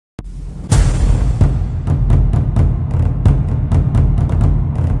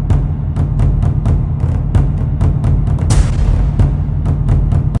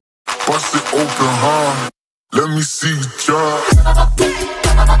me see drop.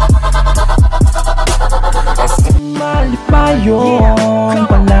 Malipayon,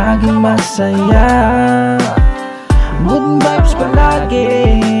 palaging masaya. Good vibes palagi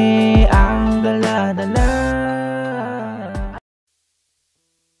ang dala-dala.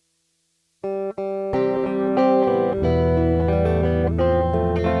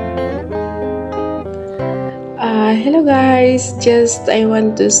 Hello guys, I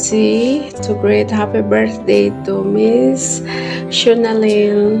want to greet happy birthday to Miss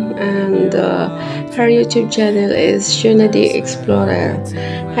Shunalyn, and her YouTube channel is Shuna the Explorer.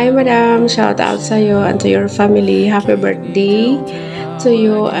 Hi madam, shout out sa'yo and to your family. Happy birthday to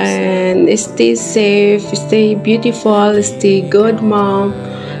you, and stay safe, stay beautiful, stay good mom,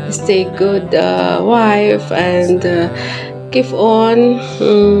 stay good wife, and keep on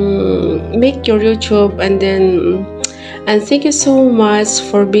make your YouTube, and thank you so much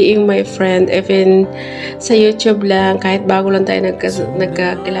for being my friend even sa YouTube lang, kahit bago lang tayo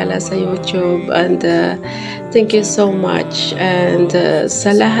nagkakilala sa YouTube, and thank you so much, and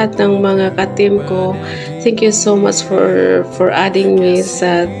sa lahat ng mga ka-team ko, thank you so much for adding me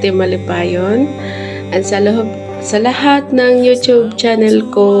sa Team Malipayon, and sa lahat ng YouTube channel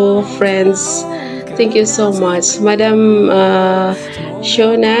ko friends, thank you so much Madam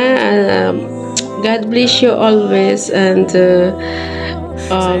Shona. God bless you always, and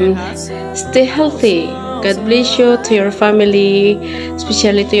stay healthy. God bless you, to your family,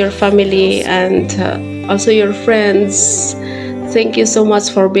 especially to your family, and also your friends. Thank you so much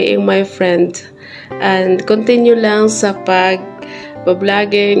for being my friend, and continue lang sa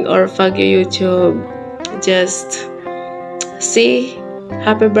pag-vlogging or pag-YouTube. Just see,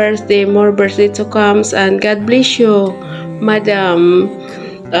 happy birthday, more birthday to come, and God bless you Madam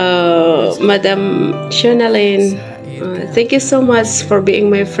Shunalyn. Thank you so much for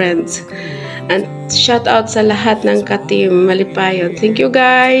being my friend, and shout out sa lahat ng ka-team Malipayon. Thank you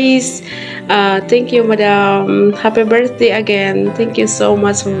guys. Thank you madam, happy birthday again. Thank you so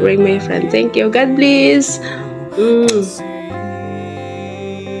much for being my friend. Thank you, God bless.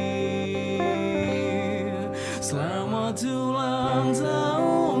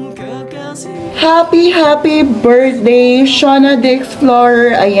 Happy birthday, Shona the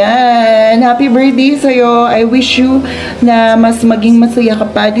Explorer. Ayan, happy birthday sa'yo. I wish you na mas maging masaya ka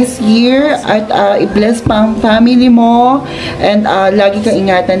pa this year, at i-bless pa ang family mo, and lagi kang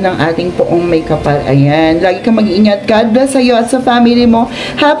ingatan ng ating poong may kapal. Ayan, lagi kang mag-iingat. God bless sa'yo at sa family mo.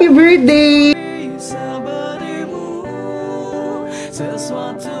 Happy birthday!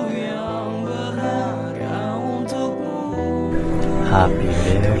 Happy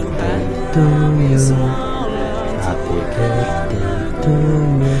birthday to you. Happy birthday to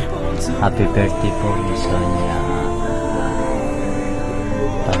me. Happy birthday po, Miss Sonia.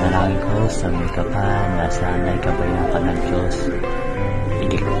 Panalangin ko sa may kapal na sana'y kabayan ka ng Diyos.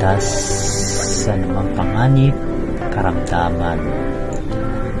 Iligtas sa namang panganib, karamdaman.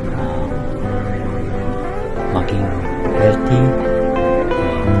 Maging healthy,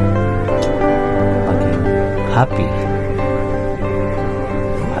 maging happy.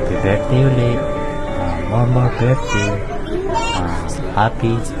 Happy birthday ulit, more birthday,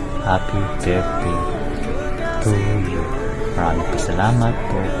 happy birthday to you. Maraming pasalamat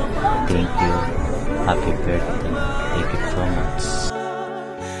po. Thank you. Happy birthday. Thank you so much.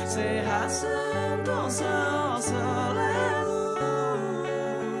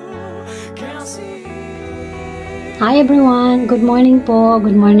 Hi everyone, good morning po.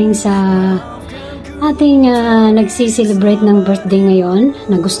 Good morning sa ating nagsi-celebrate ng birthday ngayon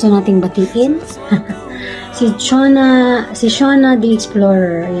na gusto nating batiin. si Shona the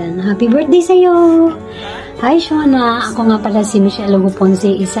Explorer. Ayan, happy birthday sa'yo! Hi Shona, ako nga pala si Michelle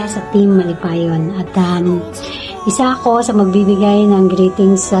Ponce, isa sa Team Malipayon, at isa ako sa magbibigay ng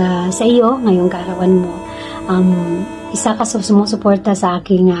greetings sa iyo ngayong kaarawan mo. Isa ka sa sumusuporta sa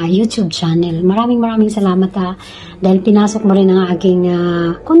aking YouTube channel. Maraming salamat dahil pinasok mo rin ang aking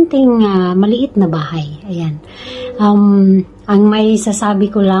kunting maliit na bahay. Ayan. Ang may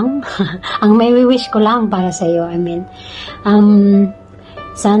sasabi ko lang, ang may wish ko lang para sa iyo, I mean,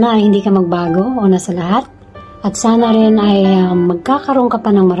 sana hindi ka magbago una sa lahat, at sana rin ay magkakaroon ka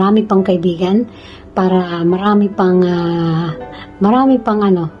pa ng marami pang kaibigan para marami pang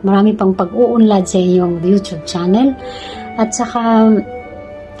pag-uunlad sa iyong YouTube channel. At saka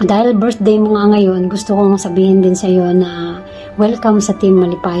dahil birthday mo nga ngayon, gusto kong sabihin din sa iyo na welcome sa Team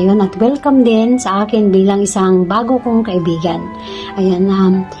Malipayon, at welcome din sa akin bilang isang bago kong kaibigan. Ayan,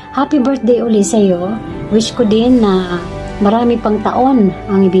 happy birthday uli sa iyo. Wish ko din na marami pang taon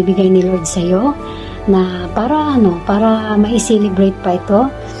ang ibibigay ni Lord sa iyo, na para ma-celebrate pa ito.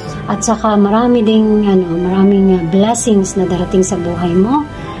 At saka maraming blessings na darating sa buhay mo.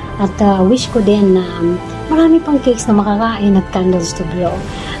 At wish ko din na marami pang cakes na makakain at candles to blow.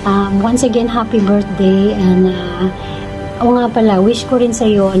 Once again, happy birthday. And o nga pala, wish ko rin sa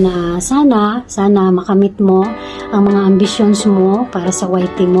iyo na sana makamit mo ang mga ambitions mo para sa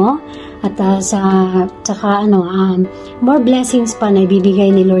YT mo. At saka more blessings pa na ibibigay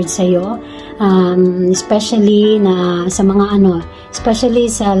ni Lord sa iyo, especially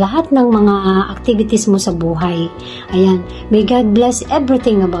sa lahat ng mga activities mo sa buhay. Ayan, may God bless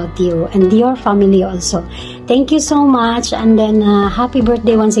everything about you and your family also. Thank you so much, and then happy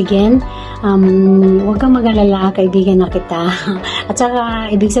birthday once again. Huwag kang mag-alala, kaibigan na kita. At saka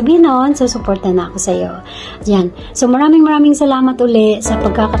ibig sabihin noon, susuporta na ako sa iyo. Ayan. So maraming salamat uli sa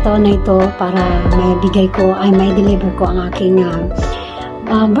pagkakataon na ito para may deliver ko ang aking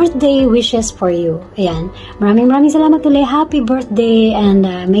birthday wishes for you. Ayan. Maraming salamat ulit. Happy birthday, and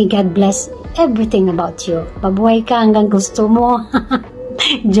may God bless everything about you. Mabuhay ka hanggang gusto mo.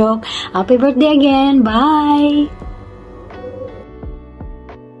 Joke. Happy birthday again. Bye!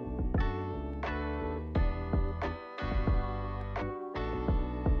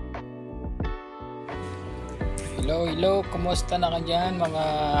 Hello, kumusta na dyan mga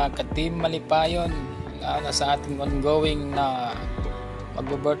ka-team Malipayon? Sa ating ongoing na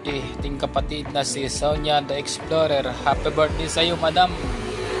mag-birthday ting kapatid na si Sonia the Explorer. Happy birthday sa iyo, madam.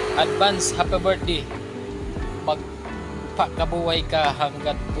 Advance happy birthday. Magpakabuhay ka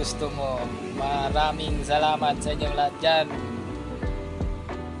hanggat gusto mo. Maraming salamat sa inyong lahat dyan.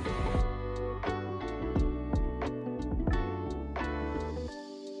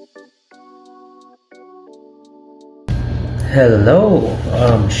 Hello,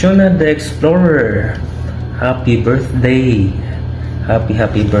 Shona the Explorer. Happy birthday.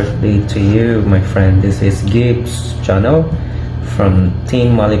 Happy birthday to you, my friend. This is Gibbs channel from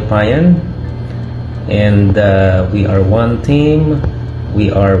Team Malipayon. And we are one team. We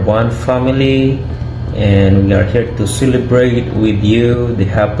are one family. And we are here to celebrate with you the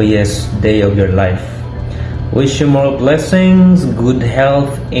happiest day of your life. Wish you more blessings, good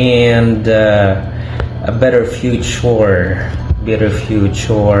health, and a better future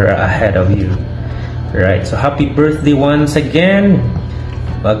ahead of you. Right, so happy birthday once again.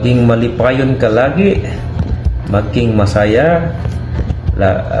 Maging malipayon ka lagi, maging masaya,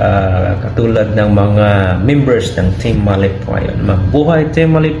 katulad ng mga members ng Team Malipayon. Magbuhay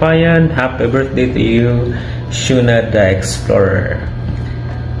Team Malipayon. Happy birthday to you, Shuna the Explorer.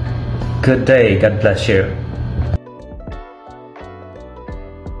 Good day, God bless you.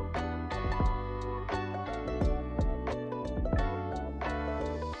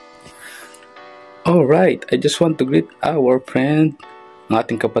 Alright, I just want to greet our friend, ang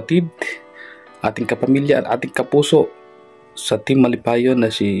ating kapatid, ating kapamilya at ating kapuso sa Team Malipayon na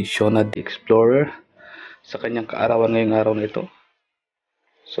si Shona the Explorer sa kanyang kaarawan ngayong araw na ito.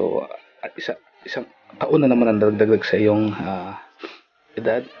 So, isang taon na naman ang dagdag sa iyong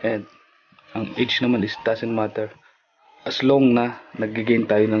edad, and ang age naman doesn't matter as long na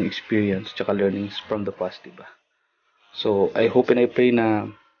nag-gain tayo ng experience tsaka learnings from the past, diba? So, I hope and I pray na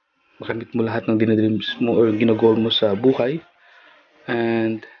makamit mo lahat ng dinadreams mo or ginagol mo sa buhay,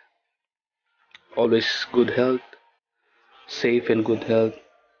 and always good health, safe and good health.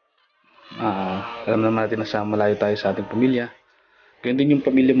 Alam naman natin na malayo tayo sa ating pamilya, ganyan din yung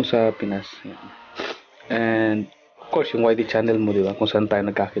pamilya mo sa Pinas. Yan. And of course yung YT channel mo, diba, kung saan tayo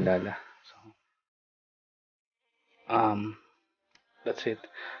nagkakilala. So, that's it.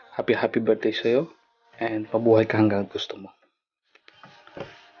 Happy birthday sa'yo, and mabuhay ka hanggang gusto mo.